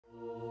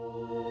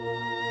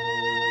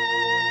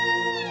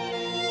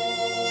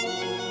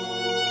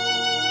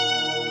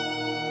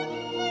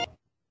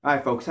All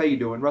right, folks, how you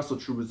doing?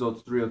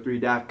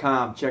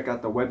 RussellTrueResults303.com. Check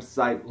out the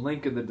website,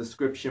 link in the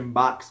description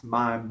box,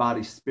 Mind,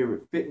 Body,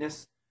 Spirit,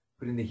 Fitness,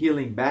 putting the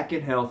healing back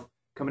in health.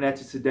 Coming at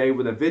you today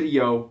with a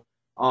video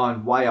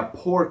on why a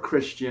poor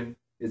Christian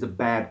is a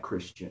bad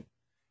Christian.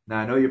 Now,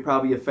 I know you're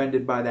probably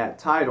offended by that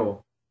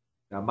title.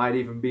 That might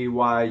even be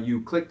why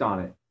you clicked on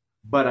it.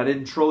 But I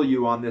didn't troll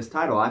you on this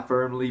title. I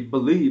firmly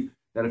believe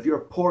that if you're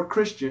a poor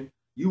Christian,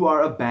 you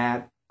are a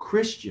bad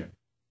Christian,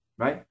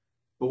 right?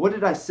 But what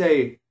did I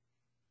say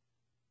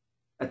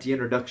at the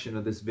introduction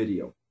of this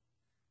video?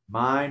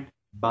 Mind,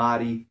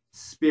 body,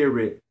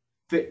 spirit,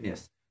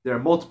 fitness. There are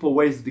multiple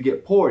ways to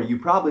get poor. You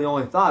probably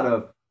only thought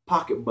of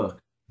pocketbook,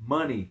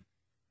 money,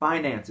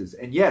 finances.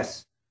 And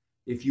yes,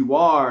 if you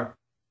are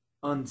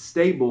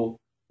unstable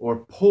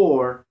or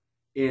poor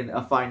in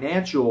a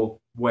financial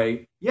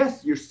way,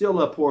 yes, you're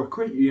still a poor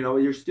Christian.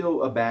 You're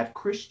still a bad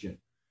Christian.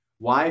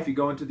 Why? If you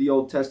go into the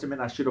Old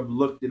Testament, I should have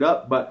looked it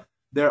up, but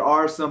there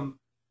are some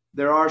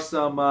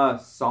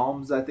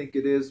Psalms, I think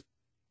it is,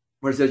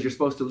 where it says you're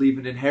supposed to leave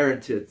an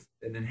inheritance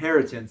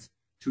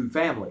to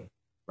family,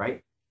 right?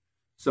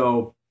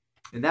 So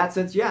in that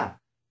sense, yeah,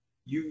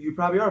 you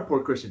probably are a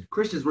poor Christian.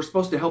 Christians, we're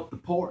supposed to help the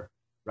poor,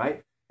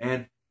 right?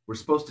 And we're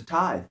supposed to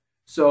tithe.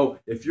 So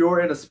if you're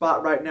in a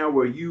spot right now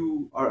where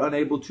you are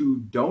unable to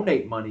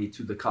donate money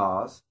to the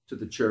cause, to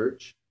the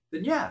church,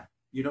 then yeah,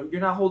 you're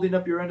not holding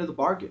up your end of the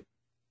bargain.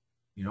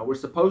 We're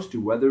supposed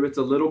to, whether it's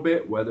a little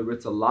bit, whether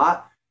it's a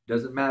lot.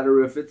 Doesn't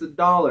matter if it's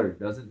 $1,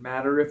 doesn't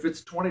matter if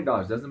it's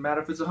 $20, doesn't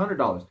matter if it's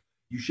 $100.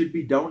 You should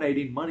be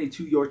donating money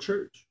to your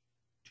church,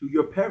 to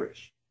your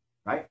parish,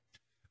 right?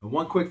 And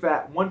one quick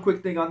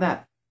thing on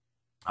that.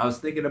 I was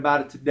thinking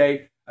about it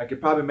today. I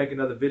could probably make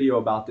another video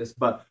about this,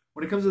 but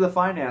when it comes to the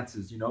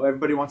finances,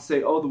 everybody wants to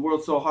say, oh, the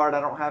world's so hard,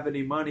 I don't have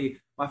any money.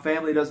 My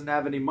family doesn't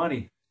have any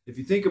money. If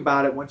you think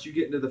about it, once you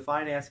get into the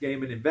finance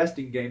game and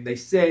investing game, they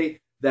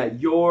say that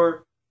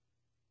your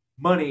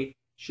money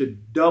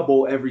should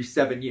double every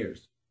 7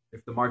 years.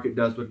 If the market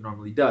does what it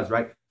normally does,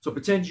 right? So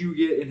pretend you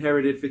get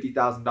inherited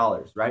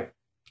 $50,000, right?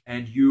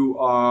 And you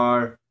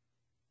are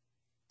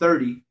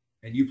 30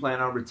 and you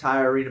plan on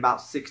retiring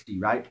about 60,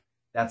 right?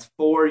 That's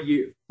 4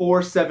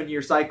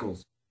 7-year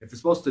cycles. If it's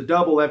supposed to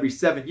double every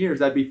 7 years,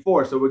 that'd be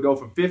 4. So we'd go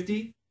from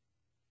 50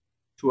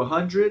 to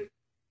 100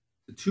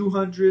 to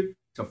 200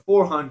 to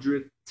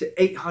 400 to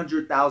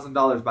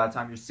 $800,000 by the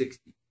time you're 60,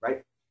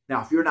 right?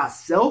 Now, if you're not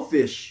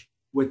selfish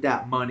with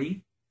that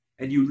money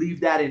and you leave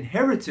that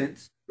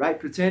inheritance, right?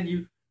 Pretend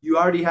you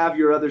already have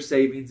your other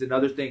savings and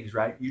other things,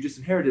 right? You just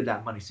inherited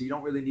that money, so you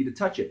don't really need to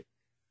touch it.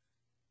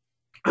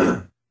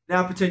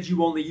 Now pretend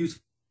you only use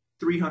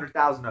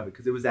 300,000 of it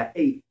because it was at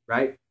 8,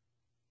 right?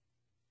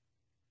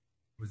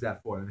 What was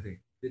that for? Let me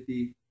think.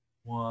 50,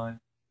 1,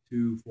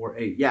 2, 4,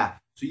 8. Yeah.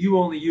 So you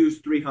only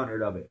use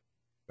 300 of it,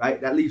 right?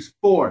 That leaves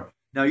 4.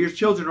 Now your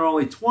children are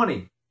only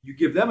 20. You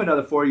give them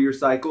another 4-year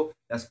cycle.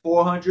 That's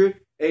 400,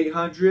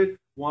 800,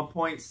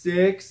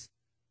 1.6,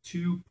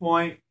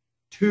 2.2.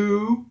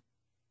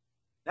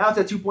 Now it's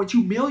at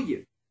 2.2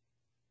 million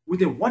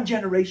within one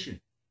generation,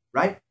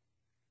 right?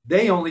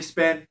 They only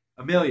spend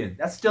 $1 million.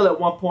 That's still at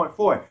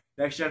 1.4.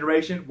 Next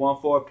generation,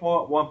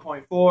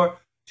 1.4,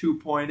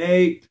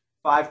 2.8,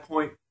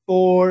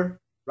 5.4,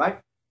 right?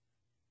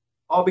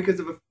 All because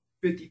of a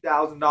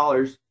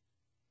 $50,000.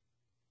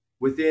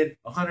 Within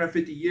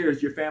 150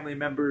 years, your family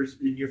members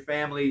in your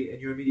family and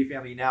your immediate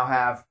family now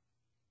have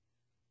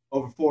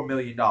over $4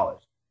 million.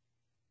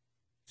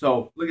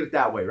 So look at it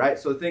that way, right?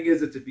 So the thing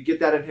is, if you get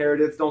that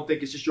inheritance, don't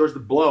think it's just yours to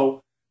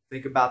blow.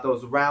 Think about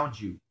those around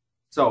you.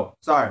 So,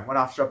 sorry, went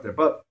off script there.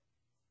 But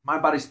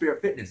mind, body,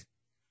 spirit, fitness.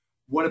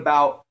 What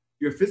about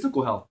your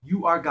physical health?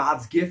 You are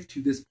God's gift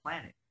to this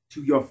planet,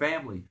 to your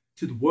family,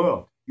 to the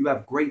world. You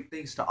have great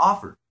things to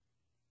offer.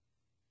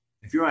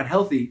 If you're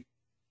unhealthy,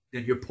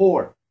 then you're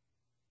poor,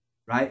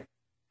 right?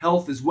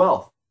 Health is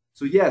wealth.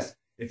 So yes,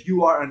 if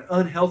you are an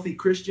unhealthy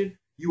Christian,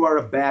 you are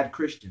a bad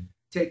Christian.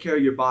 Take care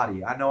of your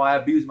body. I know I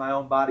abuse my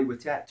own body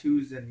with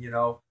tattoos and,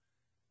 the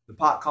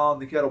pot calling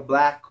the kettle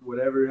black,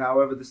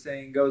 however the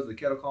saying goes, the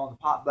kettle calling the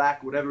pot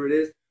black, whatever it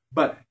is.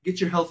 But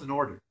get your health in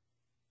order.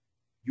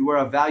 You are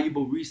a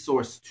valuable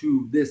resource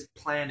to this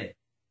planet.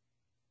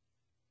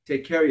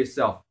 Take care of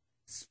yourself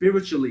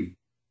spiritually,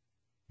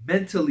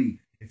 mentally.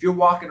 If you're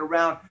walking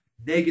around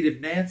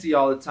negative Nancy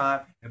all the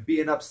time and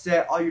being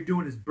upset, all you're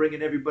doing is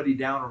bringing everybody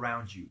down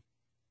around you,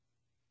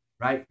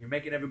 right? You're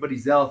making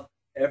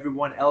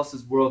everyone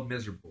else's world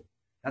miserable.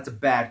 That's a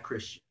bad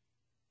Christian.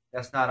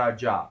 That's not our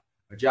job.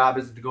 Our job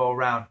isn't to go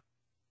around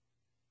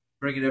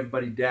bringing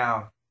everybody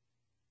down,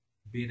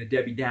 being a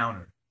Debbie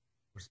Downer.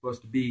 We're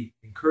supposed to be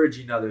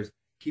encouraging others,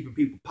 keeping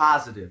people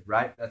positive,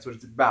 right? That's what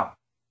it's about.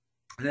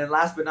 And then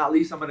last but not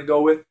least, I'm going to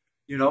go with,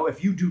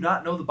 if you do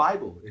not know the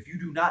Bible, if you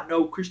do not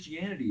know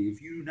Christianity,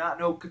 if you do not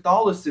know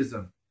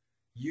Catholicism,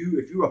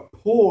 if you are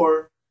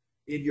poor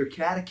in your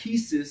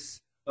catechesis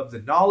of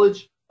the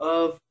knowledge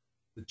of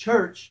the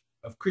church,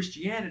 of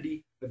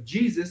Christianity, of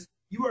Jesus,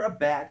 you are a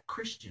bad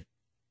Christian.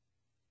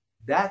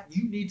 That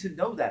you need to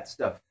know that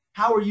stuff.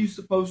 How are you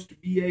supposed to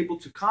be able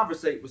to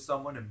conversate with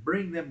someone and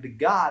bring them to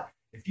God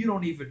if you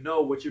don't even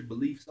know what your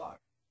beliefs are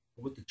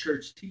or what the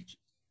church teaches,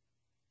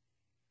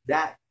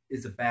 that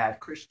is a bad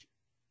Christian,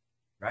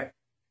 right?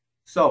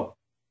 So,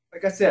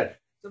 like I said,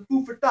 some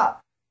food for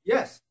thought.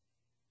 Yes,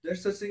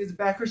 there's such thing as a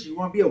bad Christian. You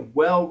want to be a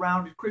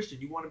well-rounded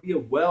Christian. You want to be a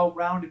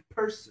well-rounded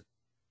person,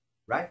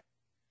 right?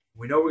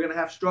 We know we're going to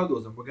have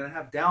struggles and we're going to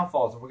have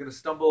downfalls and we're going to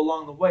stumble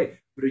along the way.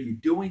 But are you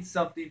doing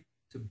something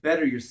to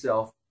better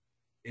yourself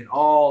in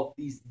all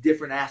these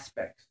different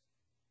aspects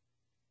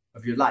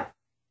of your life,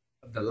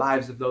 of the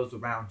lives of those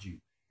around you?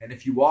 And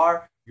if you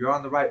are, you're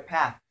on the right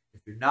path.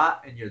 If you're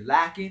not and you're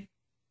lacking,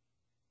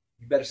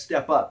 you better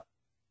step up.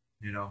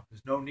 You know,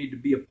 there's no need to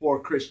be a poor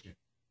Christian.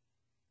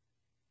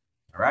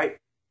 All right?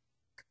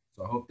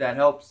 So I hope that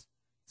helps.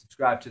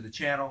 Subscribe to the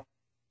channel.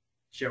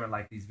 Share and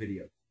like these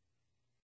videos.